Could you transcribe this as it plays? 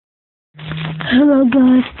Hello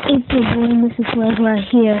guys, it's your boy Mr. Flag right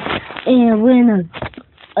here, and we're in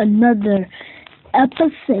another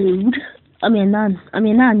episode.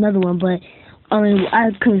 Not another one, but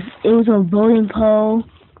cause it was a voting poll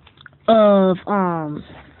of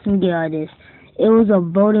let me get out of this. It was a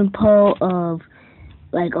voting poll of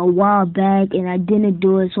like a while back, and I didn't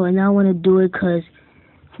do it, so I now want to do it cause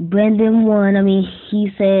Brendan won.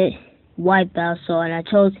 He said Wipeout, and I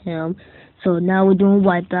chose him. So now we're doing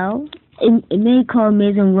Wipeout. It may call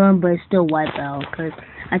Amazing Run, but it's still Wipeout because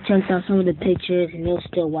I checked out some of the pictures and it was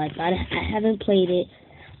still Wipeout. I haven't played it.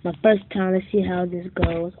 My first time. Let's see how this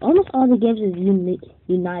goes. Almost all the games is Unity.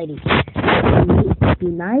 Unity? I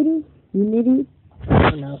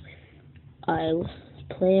don't know. Alright,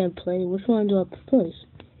 play and play. Which one do I push?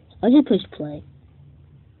 I just push play.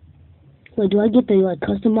 Wait, do I get to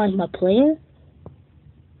customize my player?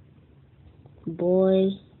 Boy.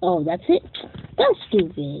 Oh, that's it? That's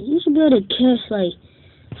stupid. You should be able to catch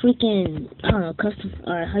freaking custom.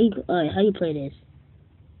 Alright, how you play this?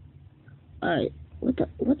 Alright, what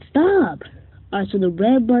stop? Alright, so the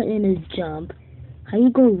red button is jump. How you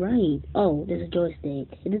go right? Oh, there's a joystick.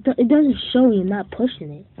 It doesn't show you not pushing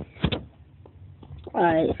it.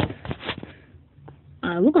 Alright,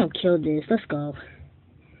 we're gonna kill this. Let's go.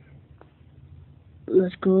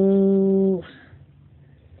 Let's go.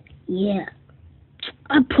 Yeah.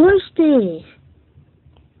 I pushed it.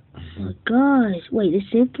 Oh my gosh. Wait, the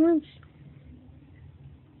save points?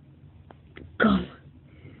 Go.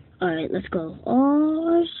 Alright, let's go.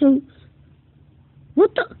 Oh, shoot.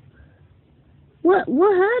 What the? What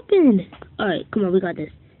happened? Alright, come on, we got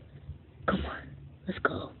this. Come on. Let's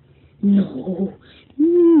go. No.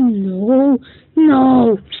 No.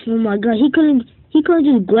 No. Oh my god, he couldn't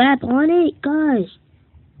just grab on it? Guys.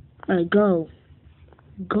 Alright, go.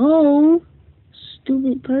 Go.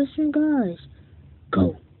 Stupid person, guys.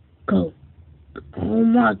 Go. Oh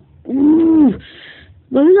my. Ooh.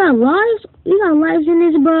 But we got lives? We got lives in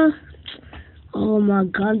this, bro. Oh my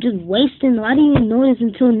god, I'm just wasting. I didn't even notice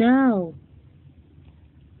until now.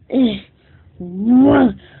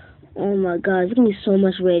 Oh my god, it's gonna be so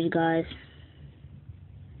much rage, guys.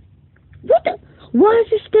 What the? Why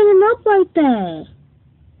is it spinning up like that?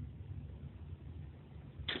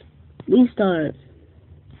 Restart.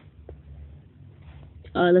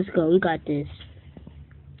 Alright, let's go. We got this.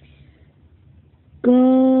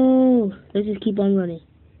 Go. Let's just keep on running.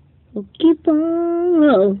 We'll keep on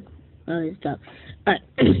rolling. Alright, stop. Alright.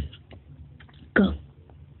 Go.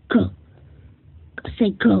 I say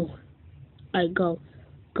go. Alright, go.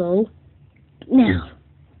 Go. Now.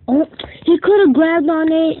 Oh, he could have grabbed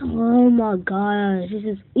on it. Oh my gosh. This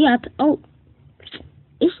is, yeah. Oh.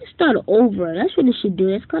 It should start over. That's what it should do.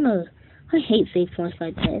 It's kind of, I hate save points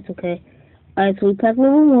like that. It's okay. Alright, so we pass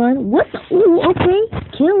level 1. What the? Ooh, okay.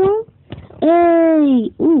 Kill him.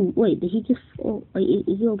 Hey. Ooh, wait, did he just... Oh, is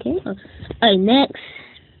he okay? Alright, next.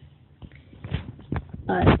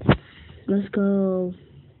 Alright. Let's go.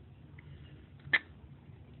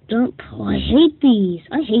 Jump. Oh, I hate these.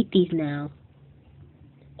 I hate these now.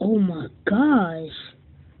 Oh my gosh.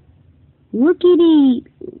 Look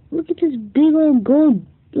at this big old gold.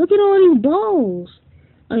 Look at all these balls.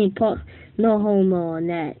 No homo on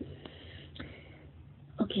that.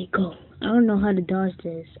 Okay, go. I don't know how to dodge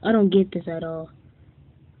this. I don't get this at all.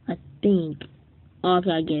 I think. Oh,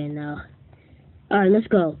 okay, I get it now. Alright, let's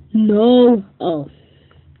go. No. Oh.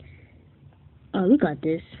 Oh, we got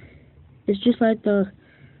this. It's just like the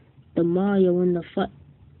Mario in the fight.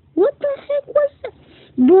 What the heck was that?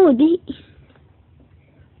 Boy, the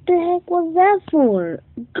heck was that for?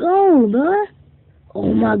 Go, bruh.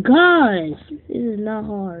 Oh my gosh. This is not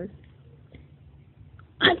hard.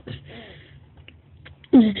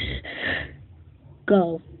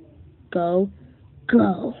 Go.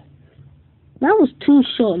 That was too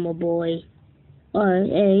short, my boy.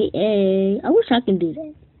 Hey. I wish I can do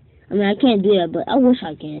that. I can't do that, but I wish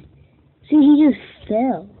I can. See, he just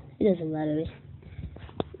fell. It doesn't matter.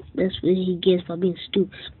 That's what he gets for being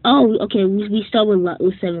stupid. Oh, okay, we start with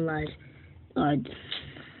 7 lives. Alright.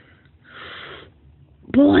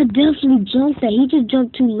 Bro, I definitely jumped that. He just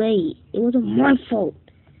jumped too late. It wasn't my fault.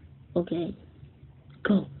 Okay.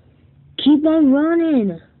 Go. Keep on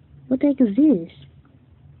running. What the heck is this?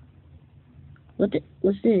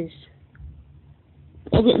 What's this?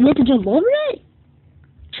 Oh, we have to jump over it?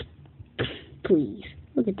 Please.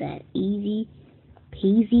 Look at that. Easy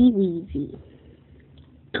peasy weezy.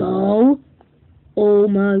 Go. Oh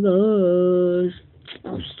my gosh.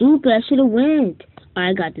 I'm stupid. I should have went.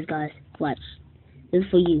 Alright, I got this, guys. Watch. This is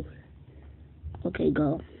for you. Okay,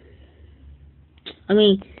 go.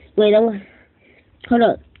 Wait, that was... Hold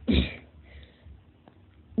up.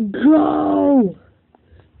 Go!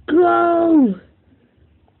 Go!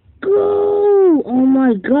 Go! Oh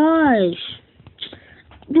my gosh.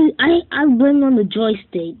 Dude, I went on the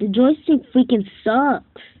joystick. The joystick freaking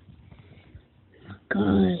sucks. Oh my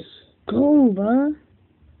gosh. Go, bruh.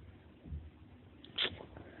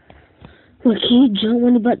 What, can you jump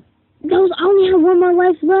on the butt? I only have one more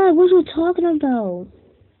life left. What are you talking about?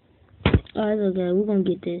 Alright, okay, we're gonna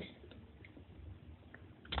get this.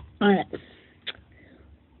 Alright.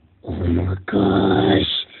 Oh my gosh.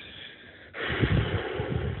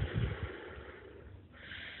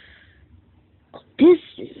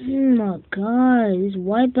 Oh my god, this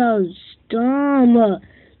Wipeout is dumb.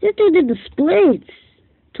 This dude did the splits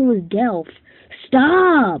to his death.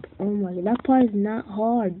 Stop! Oh my god, that part is not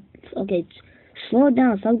hard. Okay, slow it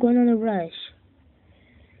down. Stop going on a rush.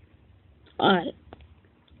 Alright.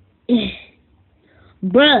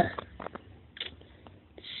 Bruh.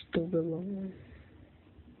 Stupid one.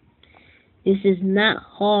 This is not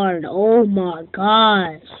hard. Oh my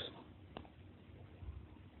gosh.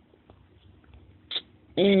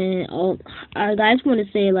 And I just want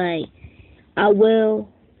to say, like, I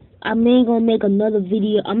may gonna make another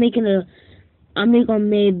video. I may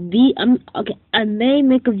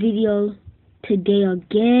make a video today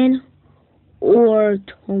again or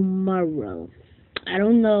tomorrow. I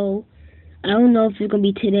don't know if it's gonna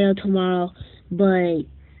be today or tomorrow, but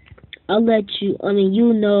I'll let you.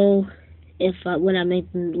 You know if when I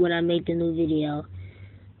make the new video.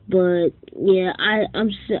 But yeah,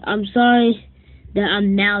 I'm sorry that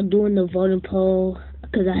I'm now doing the voting poll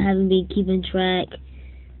because I haven't been keeping track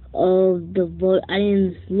of the vote. I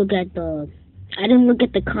didn't look at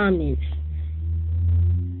the comments.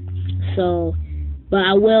 So, but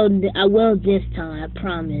I will this time, I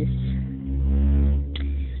promise.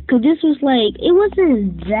 Cause this was like, it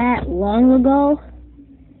wasn't that long ago.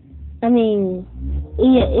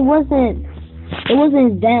 Yeah, it wasn't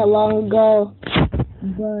that long ago,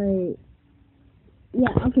 but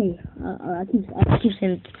yeah, okay. I keep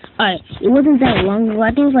saying. Alright, it wasn't that long ago. I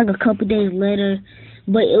think it was like a couple days later,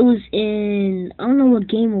 but it was in, I don't know what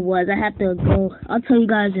game it was. I have to go. I'll tell you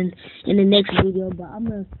guys in the next video. But I'm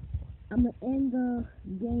gonna end the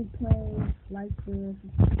gameplay like this,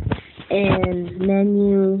 and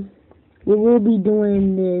menu. We will be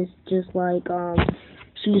doing this just like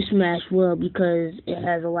Super Smash World because it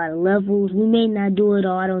has a lot of levels. We may not do it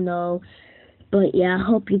all. I don't know. But yeah, I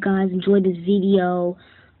hope you guys enjoyed this video.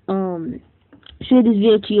 Share this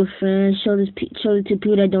video to your friends. Show it to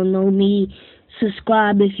people that don't know me.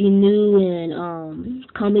 Subscribe if you're new, and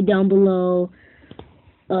comment down below.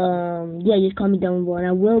 Yeah, just comment down below, and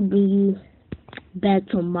I will bring you back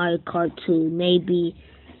to Mario Kart 2 maybe.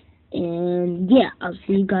 And yeah, I'll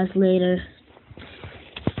see you guys later.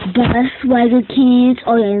 Bye, Swagger Kids.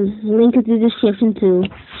 Oh yeah, link in the description too.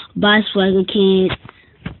 Bye, Swagger Kids.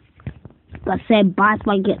 I said bye,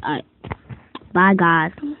 Swagger. Alright. Bye,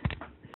 guys.